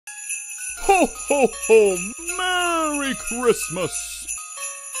Ho, ho, ho! Merry Christmas!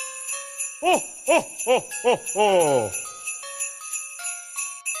 Ho, ho, ho, ho, ho!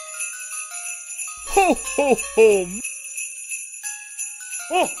 Ho, ho, ho!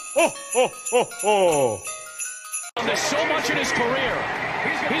 Ho, ho, ho, ho, ho! There's so much in his career.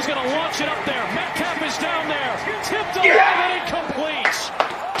 He's going to launch it up there. Metcalf is down there. Tipped away and incomplete.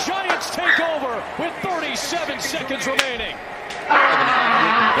 Giants take over with 37 seconds remaining.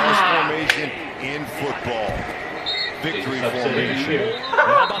 Best formation in football. Victory formation.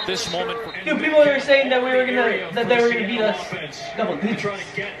 How about this moment? Dude, people were saying that they were gonna beat us double digits.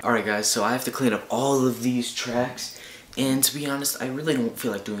 Alright guys, so I have to clean up all of these tracks, and to be honest, I really don't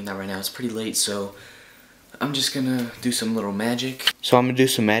feel like doing that right now. It's pretty late, so I'm just gonna do some little magic. So I'm gonna do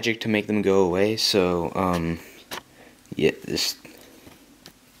some magic to make them go away, so, yeah, this...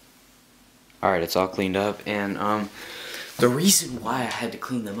 Alright, it's all cleaned up, and, the reason why I had to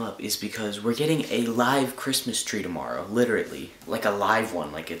clean them up is because we're getting a live Christmas tree tomorrow, literally. Like a live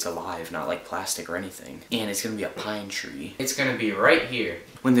one, like it's alive, not like plastic or anything. And it's gonna be a pine tree. It's gonna be right here.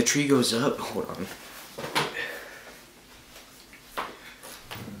 When the tree goes up, hold on.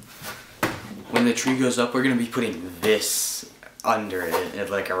 When the tree goes up, we're gonna be putting this under it and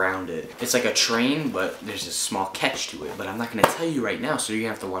like around it. It's like a train, but there's a small catch to it. But I'm not gonna tell you right now, so you're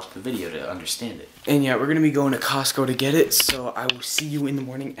gonna have to watch the video to understand it. And yeah, we're gonna be going to Costco to get it, so I will see you in the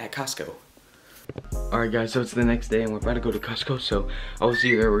morning at Costco. Alright guys, so it's the next day and we're about to go to Costco, so I will see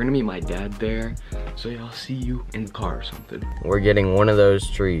you there. We're gonna meet my dad there, so yeah, I'll see you in the car or something. We're getting one of those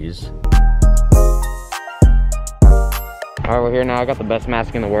trees. Alright, we're here now. I got the best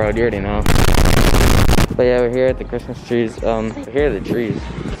mask in the world, you already know. But yeah, we're here at the Christmas trees. We're here at the trees.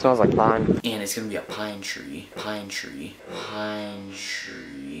 It smells like pine. And it's gonna be a pine tree. Pine tree. Pine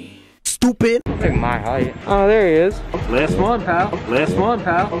tree. Stupid! Like my height. Oh, there he is. Last one, pal. Last one,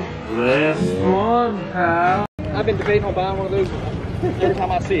 pal. Last one, pal. I've been debating on buying one of those every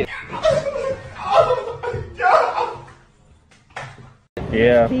time I see it.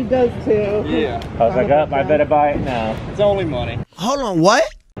 Yeah. He does too. Yeah. I was like, I better buy it now. It's only money. Hold on, what?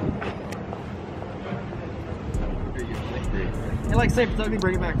 You like safe Kentucky,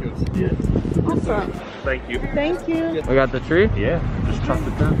 bring it back to us. Yes. Awesome. Thank you. Thank you. We got the tree? Yeah, just trust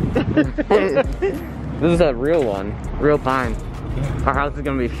it down. This is a real one. Real pine. Our house is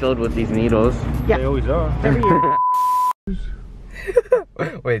gonna be filled with these needles. Yeah. They always are. Every year.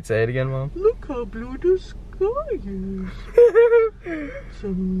 Wait, say it again, Mom. Look how blue the sky is. It's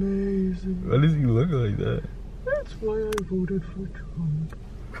amazing. Why does he look like that? That's why I voted for Trump.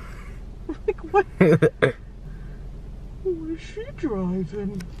 Like, what? What is she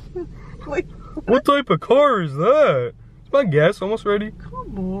driving? Like, What type of car is that? Is my gas almost ready?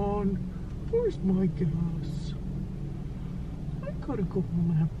 come on. Where's my gas? I gotta go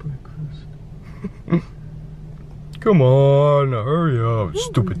home and have breakfast. Come on, hurry up,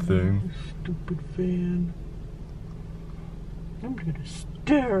 stupid thing. Stupid van. I'm gonna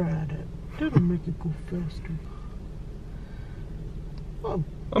stare at it. That'll make it go faster.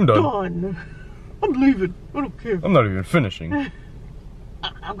 I'm done. Done. I'm leaving. I don't care. I'm not even finishing.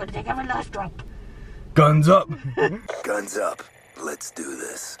 I'm gonna take every last drop. Guns up. Guns up. Let's do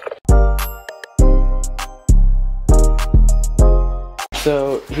this.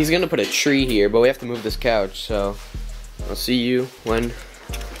 So, he's gonna put a tree here, but we have to move this couch, so I'll see you when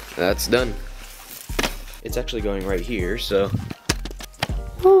that's done. It's actually going right here, so.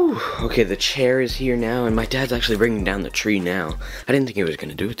 Whew. Okay, the chair is here now, and my dad's actually bringing down the tree now. I didn't think he was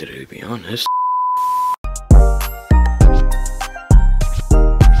gonna do it today, to be honest.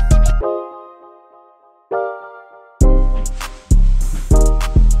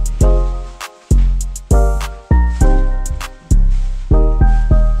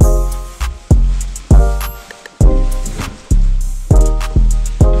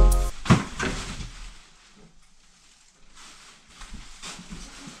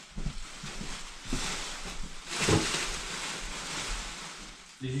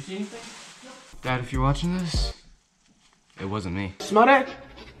 Did you see anything? Dad, if you're watching this, it wasn't me. Smell that?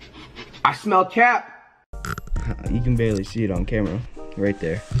 I smell cap. You can barely see it on camera. Right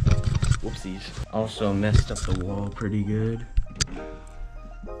there. Whoopsies. Also messed up the wall pretty good.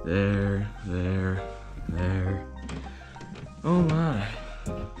 There, there, there. Oh my.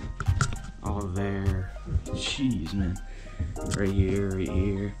 All there. Jeez, man. Right here, right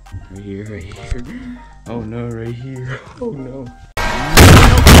here, right here, right here. Oh no, right here. Oh no.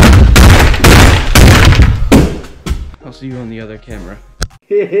 I'll see you on the other camera.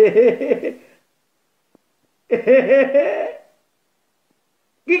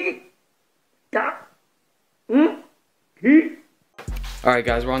 Alright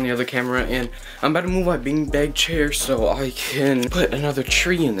guys, we're on the other camera and I'm about to move my beanbag chair so I can put another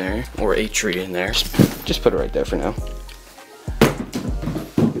tree in there, or a tree in there. Just put it right there for now.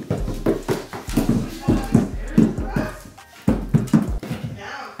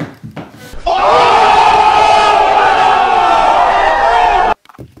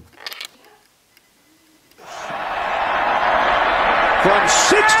 From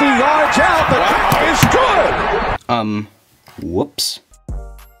 60 yards out, the catch is good! Whoops.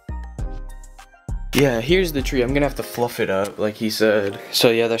 Yeah, here's the tree. I'm gonna have to fluff it up, like he said. So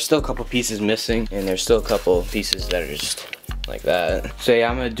yeah, there's still a couple pieces missing, and there's still a couple pieces that are just like that. So yeah,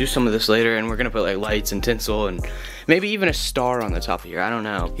 I'm gonna do some of this later, and we're gonna put like lights and tinsel, and maybe even a star on the top of here. I don't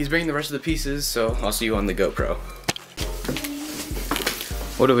know. He's bringing the rest of the pieces, so I'll see you on the GoPro.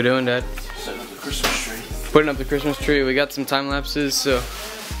 What are we doing, Dad? Setting up the Christmas tree. Putting up the Christmas tree. We got some time lapses, so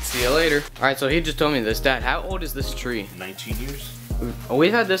see you later. All right, so he just told me this. Dad, how old is this tree? 19 years. Oh,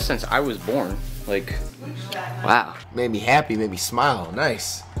 we've had this since I was born. Like, wow. Made me happy, made me smile.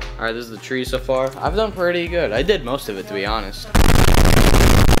 Nice. All right, this is the tree so far. I've done pretty good. I did most of it, to be honest.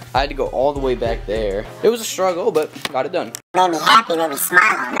 I had to go all the way back there. It was a struggle, but got it done. Made me happy, made me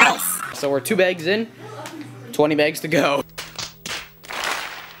smile. Nice. So we're 2 bags in, 20 bags to go.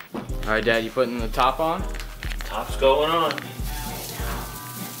 All right, Dad, you putting the top on? Top's going on.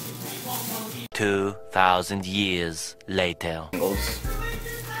 2,000 years later.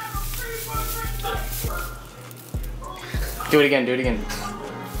 Do it again, do it again.